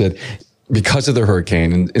 and you said, because of the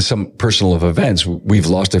hurricane and some personal events, we've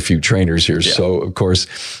lost a few trainers here. Yeah. So of course,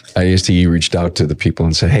 ASTE reached out to the people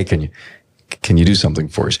and said, hey, can you do something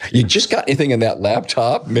for us? You just got anything in that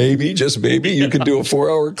laptop? Maybe, just maybe, you could do a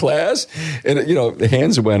 4-hour class. And, the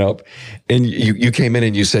hands went up, and you came in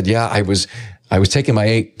and you said, yeah, I was taking my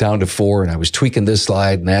 8 down to 4, and I was tweaking this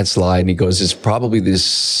slide and that slide. And he goes, it's probably the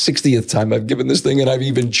 60th time I've given this thing, and I've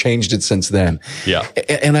even changed it since then. Yeah.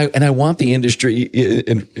 And I want the industry,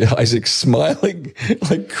 and Isaac's smiling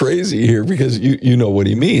like crazy here because you know what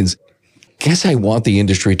he means. Guess I want the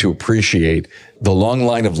industry to appreciate the long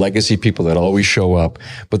line of legacy people that always show up,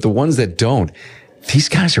 but the ones that don't, these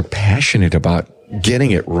guys are passionate about getting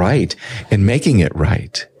it right and making it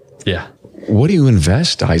right. Yeah. What do you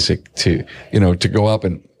invest, Isaac, to go up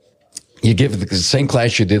and you give the same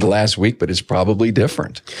class you did last week, but it's probably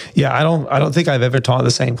different? Yeah, I don't think I've ever taught the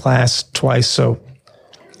same class twice. So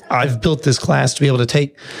I've built this class to be able to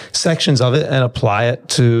take sections of it and apply it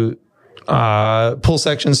to pull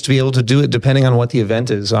sections to be able to do it depending on what the event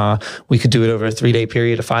is. We could do it over a 3-day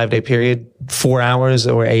period, a 5-day period. 4 hours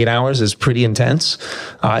or 8 hours is pretty intense.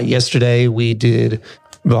 Yesterday we did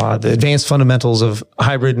the advanced fundamentals of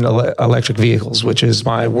hybrid and electric vehicles, which is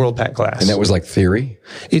my WorldPAC class. And that was like theory?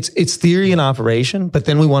 It's theory and operation, but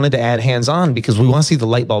then we wanted to add hands-on because we want to see the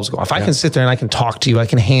light bulbs go off. I can sit there and I can talk to you. I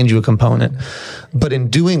can hand you a component. But in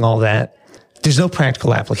doing all that, there's no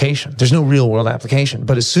practical application. There's no real world application.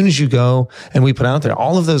 But as soon as you go and we put out there,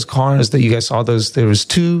 all of those cars that you guys saw, there was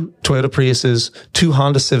 2 Toyota Priuses, 2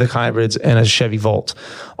 Honda Civic hybrids, and a Chevy Volt.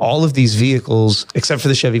 All of these vehicles, except for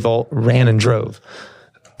the Chevy Volt, ran and drove.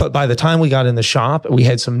 But by the time we got in the shop, we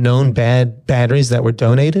had some known bad batteries that were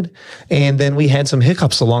donated. And then we had some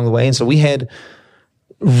hiccups along the way. And so we had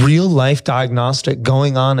real life diagnostic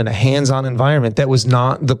going on in a hands-on environment that was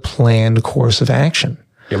not the planned course of action.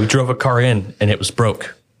 Yeah, we drove a car in and it was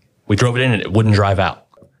broke. We drove it in and it wouldn't drive out.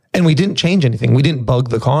 And we didn't change anything. We didn't bug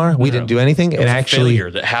the car. We didn't do anything. It was a failure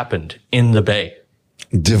that happened in the bay.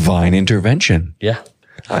 Divine intervention. Yeah.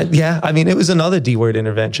 It was another D-word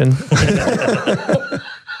intervention.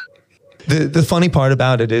 The funny part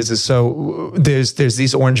about it is so there's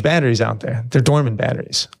these orange batteries out there. They're Dorman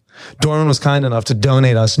batteries. Dorman was kind enough to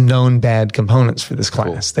donate us known bad components for this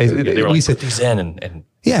class. Cool. They were like, put these in and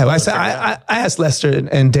Yeah, I asked Lester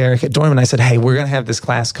and Derek at Dorman, I said, hey, we're going to have this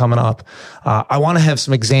class coming up. I want to have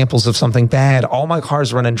some examples of something bad. All my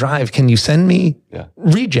cars run and drive. Can you send me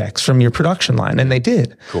rejects from your production line? And they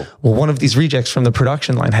did. Cool. Well, one of these rejects from the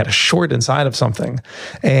production line had a short inside of something.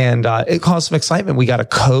 And it caused some excitement. We got a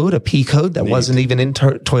code, a P code that wasn't even in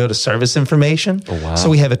Toyota service information. Oh, wow.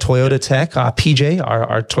 So we have a Toyota tech, PJ,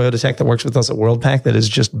 our Toyota tech that works with us at WorldPack that is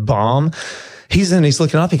just bomb. He's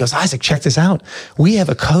looking up. He goes, Isaac, check this out. We have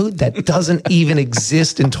a code that doesn't even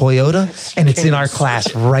exist in Toyota, and it's in our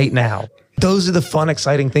class right now. Those are the fun,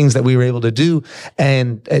 exciting things that we were able to do.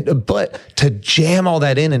 But to jam all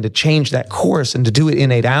that in and to change that course and to do it in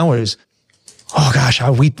 8 hours, oh gosh,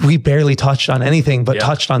 we barely touched on anything, but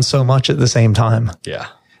touched on so much at the same time. Yeah.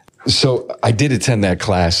 So I did attend that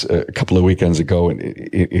class a couple of weekends ago, and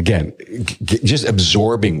again, just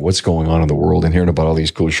absorbing what's going on in the world and hearing about all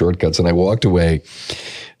these cool shortcuts. And I walked away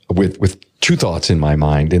with two thoughts in my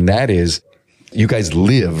mind, and that is, you guys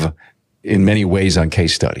live in many ways on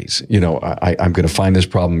case studies. You know, I'm going to find this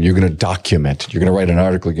problem. You're going to document. You're going to write an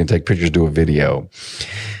article. You can take pictures, do a video.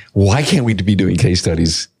 Why can't we be doing case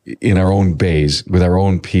studies in our own bays with our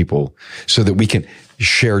own people so that we can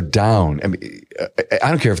share down? I mean, I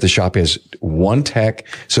don't care if the shop has one tech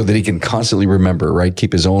so that he can constantly remember, right?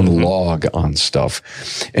 Keep his own log on stuff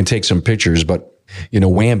and take some pictures. But, you know,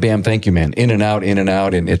 wham, bam, thank you, man. In and out.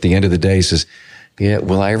 And at the end of the day, he says, yeah,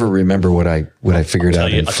 will I ever remember what I figured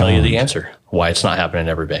out? I'll tell you the answer why it's not happening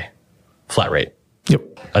every bay. Flat rate. Yep.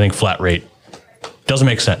 I think flat rate doesn't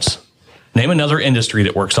make sense. Name another industry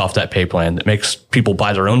that works off that pay plan, that makes people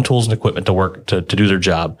buy their own tools and equipment to work, to do their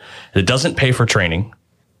job. It doesn't pay for training,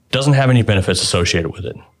 doesn't have any benefits associated with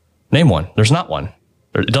it. Name one. There's not one.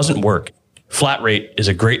 It doesn't work. Flat rate is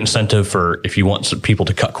a great incentive for if you want some people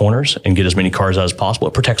to cut corners and get as many cars out as possible.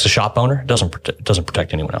 It protects the shop owner. It doesn't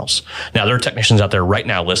protect anyone else. Now, there are technicians out there right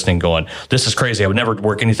now listening going, this is crazy. I would never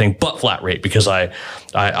work anything but flat rate because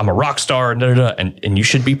I'm a rock star and you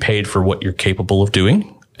should be paid for what you're capable of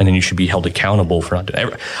doing. And then you should be held accountable for not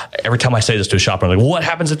doing. Every time I say this to a shopper, I'm like, well, what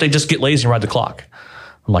happens if they just get lazy and ride the clock?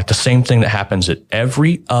 I'm like, the same thing that happens at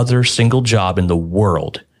every other single job in the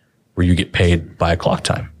world where you get paid by a clock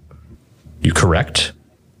time. You correct,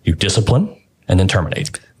 you discipline, and then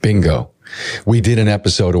terminate. Bingo. We did an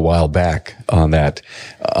episode a while back on that,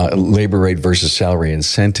 labor rate versus salary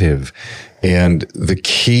incentive. And the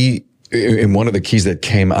key, and one of the keys that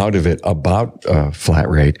came out of it about flat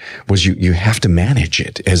rate was you have to manage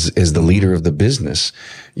it as the leader of the business.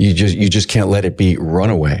 You just can't let it be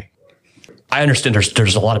runaway. I understand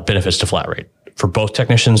there's a lot of benefits to flat rate for both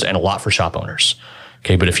technicians and a lot for shop owners.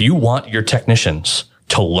 Okay, but if you want your technicians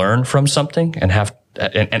to learn from something and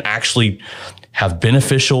actually have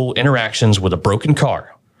beneficial interactions with a broken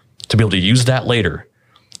car to be able to use that later,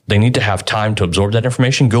 they need to have time to absorb that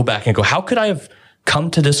information, go back and go, how could I have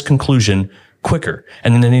come to this conclusion quicker?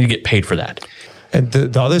 And then they need to get paid for that. And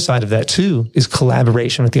the other side of that too is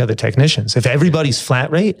collaboration with the other technicians. If everybody's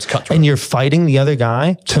flat rate and you're fighting the other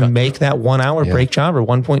guy to make that 1 hour brake job or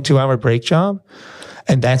 1.2 hour brake job,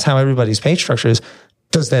 and that's how everybody's pay structure is,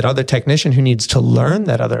 does that other technician who needs to learn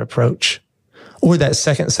that other approach or that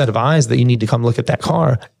second set of eyes that you need to come look at that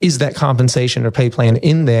car, is that compensation or pay plan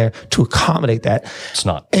in there to accommodate that? It's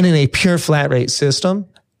not. And in a pure flat rate system,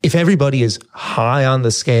 if everybody is high on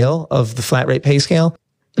the scale of the flat rate pay scale,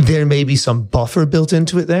 there may be some buffer built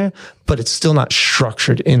into it there, but it's still not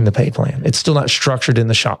structured in the pay plan. It's still not structured in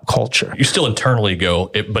the shop culture. You still internally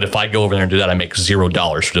go, but if I go over there and do that, I make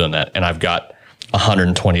 $0 for doing that. And I've got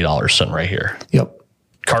 $120 sitting right here. Yep.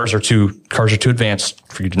 Cars are too advanced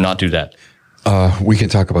for you to not do that. We can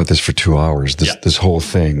talk about this for 2 hours, this whole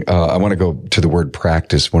thing. I want to go to the word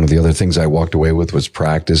practice. One of the other things I walked away with was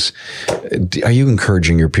practice. Are you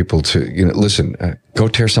encouraging your people to, listen, go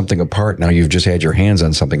tear something apart. Now you've just had your hands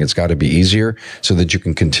on something. It's got to be easier so that you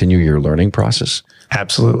can continue your learning process?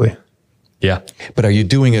 Absolutely. Yeah. But are you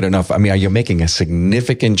doing it enough? I mean, are you making a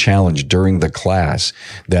significant challenge during the class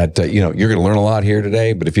that, you're going to learn a lot here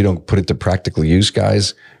today, but if you don't put it to practical use,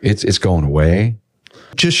 guys, it's going away?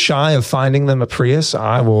 Just shy of finding them a Prius,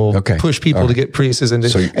 I will push people to get Priuses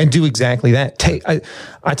and do exactly that.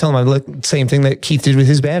 I tell them, look, same thing that Keith did with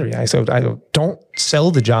his battery. I don't sell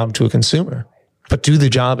the job to a consumer, but do the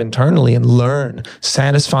job internally and learn,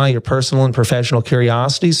 satisfy your personal and professional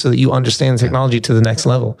curiosities so that you understand the technology to the next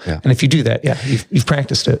level. Yeah. And if you do that, you've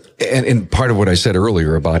practiced it. And part of what I said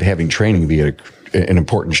earlier about having training be an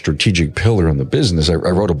important strategic pillar in the business, I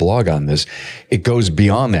wrote a blog on this. It goes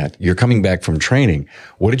beyond that. You're coming back from training.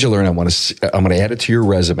 What did you learn? I'm going to add it to your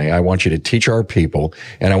resume. I want you to teach our people,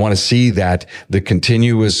 and I want to see that the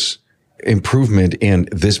continuous improvement in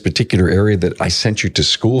this particular area that I sent you to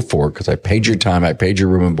school for because I paid your time, I paid your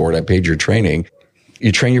room and board, I paid your training.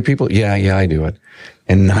 You train your people? Yeah, I do it.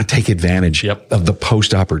 And not take advantage of the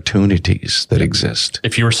post opportunities that exist.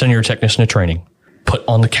 If you were sending your technician to training, put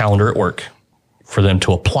on the calendar at work for them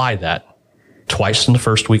to apply that twice in the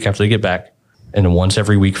first week after they get back and then once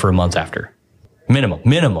every week for a month after.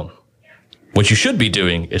 Minimum. What you should be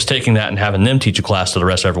doing is taking that and having them teach a class to the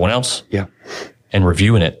rest of everyone else. Yeah. And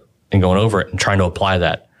reviewing it and going over it and trying to apply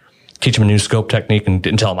that. Teach them a new scope technique and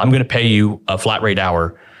tell them, I'm going to pay you a flat rate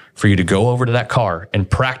hour for you to go over to that car and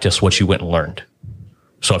practice what you went and learned.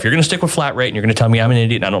 So if you're going to stick with flat rate and you're going to tell me I'm an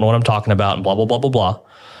idiot and I don't know what I'm talking about and blah, blah, blah, blah, blah,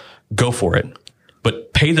 go for it.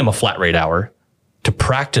 But pay them a flat rate hour to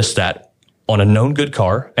practice that on a known good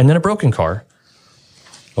car and then a broken car.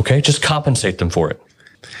 Okay? Just compensate them for it.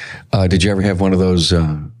 Did you ever have one of those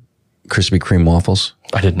Krispy Kreme waffles?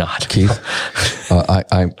 I did not. Keith?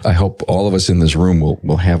 I hope all of us in this room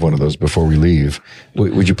will have one of those before we leave.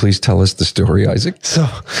 Would you please tell us the story, Isaac? So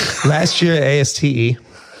last year at ASTE,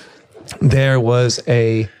 there was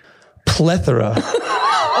a plethora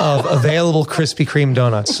of available Krispy Kreme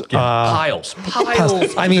donuts. Piles.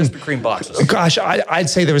 I mean, Krispy Kreme boxes. Gosh, I'd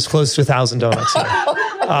say there was close to 1,000 donuts.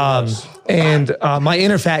 And my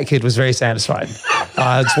inner fat kid was very satisfied.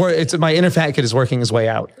 My inner fat kid is working his way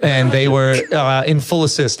out, and they were in full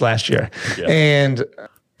assist last year. Yeah. And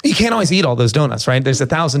you can't always eat all those donuts, right? There's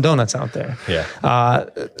 1,000 donuts out there. Yeah.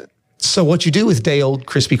 So what you do with day old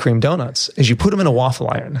Krispy Kreme donuts is you put them in a waffle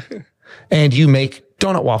iron, and you make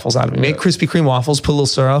donut waffles out of it. You make Krispy Kreme waffles, put a little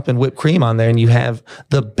syrup and whipped cream on there, and you have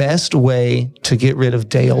the best way to get rid of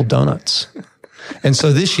day old donuts. And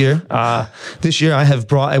so this year I have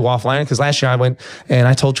brought a waffle iron because last year I went and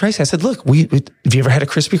I told Tracy, I said, look, have you ever had a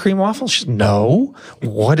Krispy Kreme waffle? She said, no.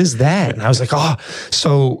 What is that? And I was like,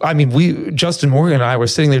 so, I mean, Justin Morgan and I were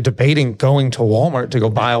sitting there debating going to Walmart to go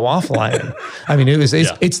buy a waffle iron. I mean,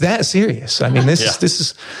 it's that serious. I mean, this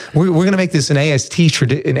is, we're going to make this an ASTE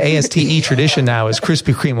tradition now is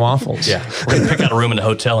Krispy Kreme waffles. Yeah. We're going to pick out a room in the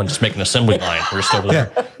hotel and just make an assembly line. We're just over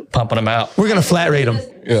there pumping them out. We're going to flat rate them.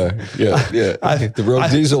 Yeah. The real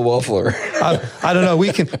diesel waffler. I don't know.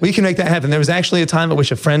 We can make that happen. There was actually a time at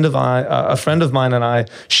which a friend of mine and I,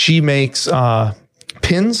 she makes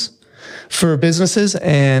pins for businesses,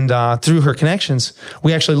 and through her connections,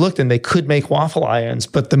 we actually looked and they could make waffle irons,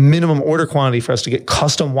 but the minimum order quantity for us to get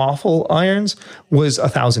custom waffle irons was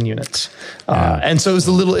 1,000 units. And so it was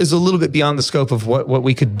a little bit beyond the scope of what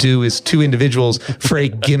we could do as two individuals for a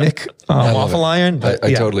gimmick waffle iron. But,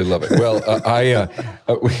 I totally love it. Well,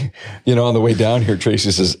 on the way down here,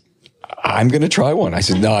 Tracy says, I'm going to try one. I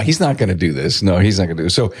said, no, he's not going to do this. No, he's not going to do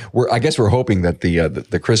it. So I guess we're hoping that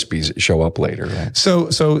the Krispies show up later. Right?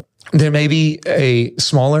 So there may be a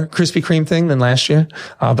smaller Krispy Kreme thing than last year,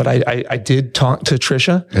 but I did talk to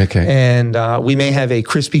Trisha. Okay. And we may have a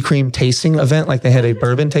Krispy Kreme tasting event, like they had a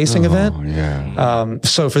bourbon tasting event. Yeah.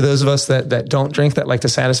 So for those of us that don't drink, that like to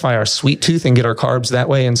satisfy our sweet tooth and get our carbs that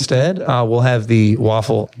way instead, we'll have the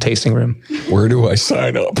waffle tasting room. Where do I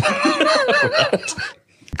sign up?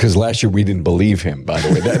 Because last year we didn't believe him, by the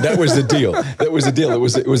way. That was the deal. That was the deal. It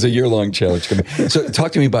was a year-long challenge. So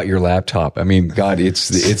talk to me about your laptop. I mean, God, it's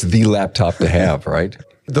the laptop to have, right?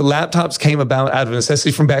 The laptops came about out of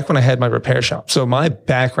necessity from back when I had my repair shop. So my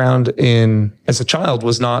background as a child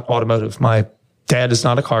was not automotive. My dad is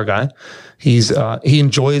not a car guy. He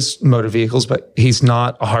enjoys motor vehicles, but he's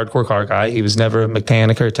not a hardcore car guy. He was never a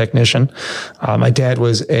mechanic or a technician. My dad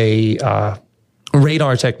was a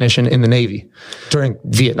radar technician in the Navy during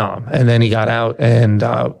Vietnam. And then he got out and,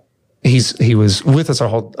 he was with us our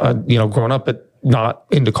whole, growing up, but not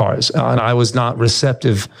into cars. And I was not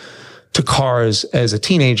receptive to cars as a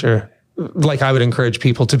teenager, like I would encourage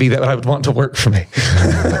people to be that I would want to work for me.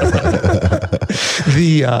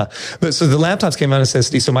 So the laptops came out of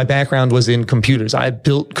necessity. So my background was in computers. I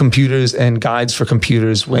built computers and guides for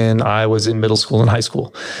computers when I was in middle school and high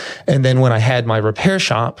school. And then when I had my repair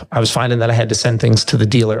shop, I was finding that I had to send things to the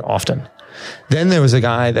dealer often. Then there was a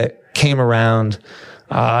guy that came around,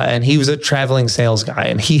 and he was a traveling sales guy,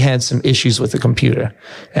 and he had some issues with the computer,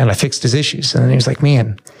 and I fixed his issues. And then he was like,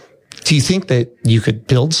 man, do you think that you could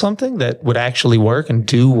build something that would actually work and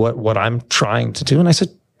do what I'm trying to do? And I said,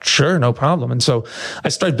 sure, no problem. And so I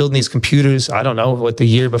started building these computers. I don't know what the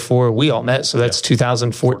year before we all met. So that's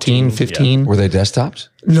 2014, 15. Yeah. Were they desktops?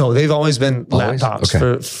 No, they've always been laptops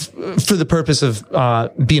for the purpose of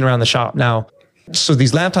being around the shop. Now, so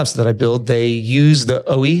these laptops that I build, they use the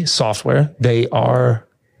OE software. They are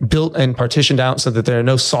built and partitioned out so that there are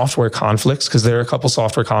no software conflicts, because there are a couple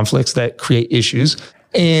software conflicts that create issues.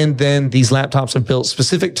 And then these laptops are built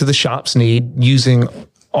specific to the shop's need using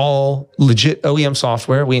all legit OEM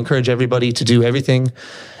software. We encourage everybody to do everything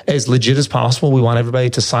as legit as possible. We want everybody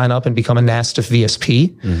to sign up and become a NASTF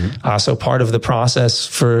VSP. So part of the process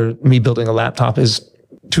for me building a laptop is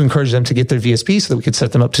to encourage them to get their VSP so that we could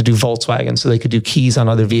set them up to do Volkswagen, so they could do keys on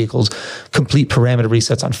other vehicles, complete parameter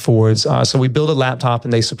resets on Fords. So we build a laptop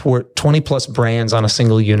and they support 20 plus brands on a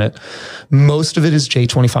single unit. Most of it is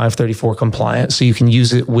J2534 compliant. So you can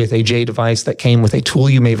use it with a J device that came with a tool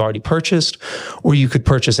you may have already purchased, or you could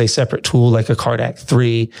purchase a separate tool like a Cardac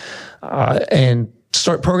 3, and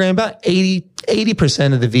start programming. About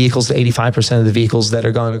 80% of the vehicles to 85% of the vehicles that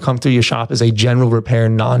are going to come through your shop is a general repair,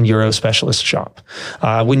 non-Euro specialist shop.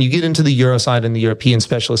 When you get into the Euro side and the European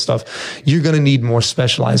specialist stuff, you're going to need more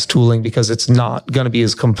specialized tooling because it's not going to be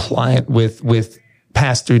as compliant with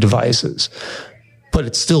pass-through devices. But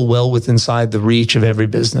it's still well within inside the reach of every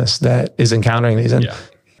business that is encountering these. And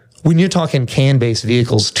when you're talking CAN-based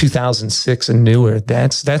vehicles, 2006 and newer,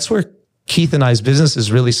 that's where Keith and I's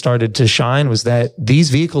businesses really started to shine, was that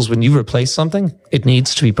these vehicles, when you replace something, it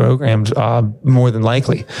needs to be programmed more than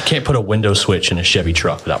likely. You can't put a window switch in a Chevy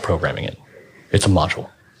truck without programming it. It's a module.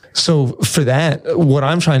 So for that, what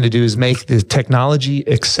I'm trying to do is make the technology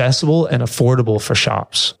accessible and affordable for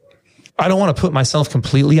shops. I don't want to put myself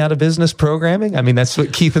completely out of business programming. I mean, that's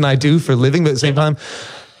what Keith and I do for a living, but at the same time,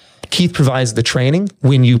 Keith provides the training.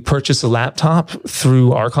 When you purchase a laptop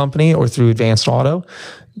through our company or through Advanced Auto,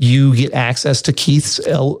 you get access to Keith's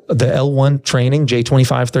the L1 training,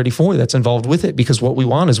 J2534, that's involved with it, because what we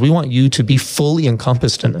want is we want you to be fully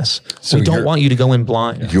encompassed in this. So we don't want you to go in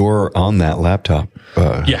blind. You're on that laptop.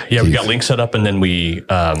 Yeah. We got links set up, and then we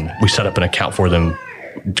set up an account for them.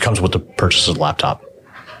 It comes with the purchase of the laptop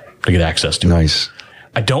to get access to. Nice.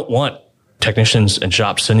 I don't want technicians and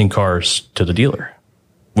shops sending cars to the dealer.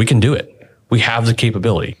 We can do it. We have the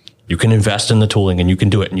capability. You can invest in the tooling and you can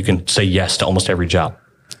do it, and you can say yes to almost every job.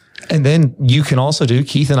 And then you can also do,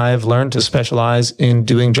 Keith and I have learned to specialize in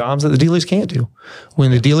doing jobs that the dealers can't do.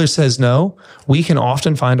 When the dealer says no, we can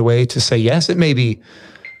often find a way to say yes. It may be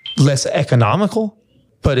less economical,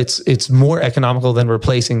 but it's more economical than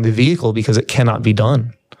replacing the vehicle because it cannot be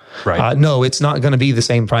done. Right. No, it's not going to be the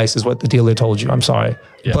same price as what the dealer told you. I'm sorry.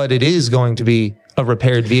 Yeah. But it is going to be a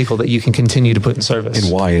repaired vehicle that you can continue to put in service.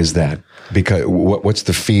 And why is that? Because what's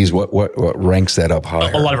the fees? What ranks that up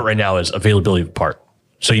higher? A lot of it right now is availability of the part.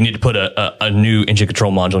 So you need to put a new engine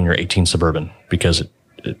control module in your 18 Suburban because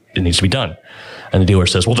it needs to be done. And the dealer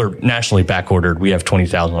says, well, they're nationally back ordered. We have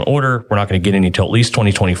 20,000 on order. We're not going to get any till at least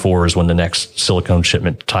 2024 is when the next silicone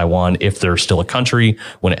shipment to Taiwan, if they're still a country,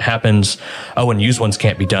 when it happens. Oh, and used ones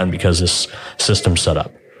can't be done because this system's set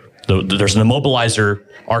up. There's an immobilizer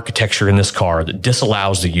architecture in this car that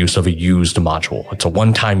disallows the use of a used module. It's a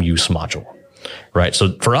one-time use module, right?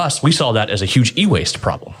 So for us, we saw that as a huge e-waste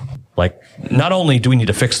problem. Like, not only do we need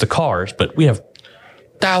to fix the cars, but we have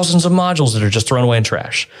thousands of modules that are just thrown away in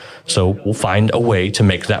trash. So we'll find a way to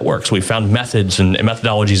make that work. So we found methods and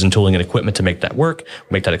methodologies and tooling and equipment to make that work,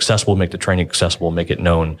 make that accessible, make the training accessible, make it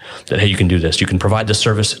known that, hey, you can do this. You can provide this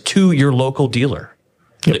service to your local dealer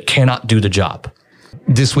that cannot do the job.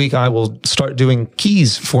 This week, I will start doing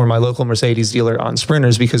keys for my local Mercedes dealer on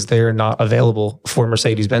Sprinters because they are not available for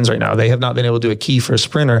Mercedes-Benz right now. They have not been able to do a key for a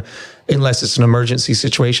Sprinter unless it's an emergency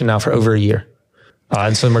situation now for over a year.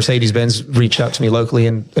 And so Mercedes-Benz reached out to me locally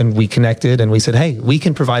and we connected and we said, hey, we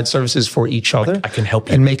can provide services for each other. I can help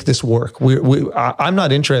you. And make this work. I'm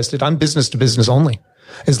not interested. I'm business to business only.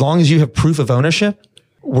 As long as you have proof of ownership,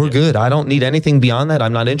 we're good. I don't need anything beyond that.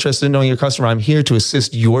 I'm not interested in knowing your customer. I'm here to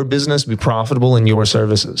assist your business be profitable in your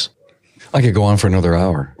services. I could go on for another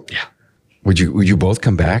hour. Yeah. Would you both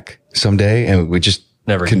come back someday and we just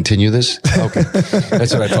never continue this? Okay.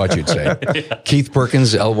 That's what I thought you'd say. Yeah. Keith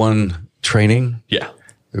Perkins, L1 Training. Yeah.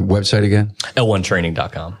 Website again?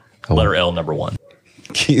 L1training.com. Letter L, number 1.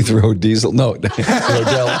 Keith Rodiesel. No,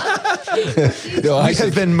 Rodell. No,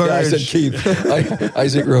 Isaac, been merged. I said Keith.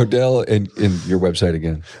 Isaac Rodell and your website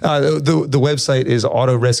again. The website is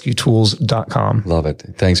autorescuetools.com. Love it.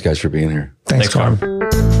 Thanks, guys, for being here. Thanks, Carm.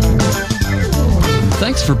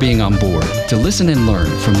 Thanks for being on board to listen and learn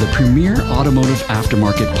from the premier automotive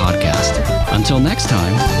aftermarket podcast. Until next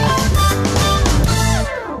time.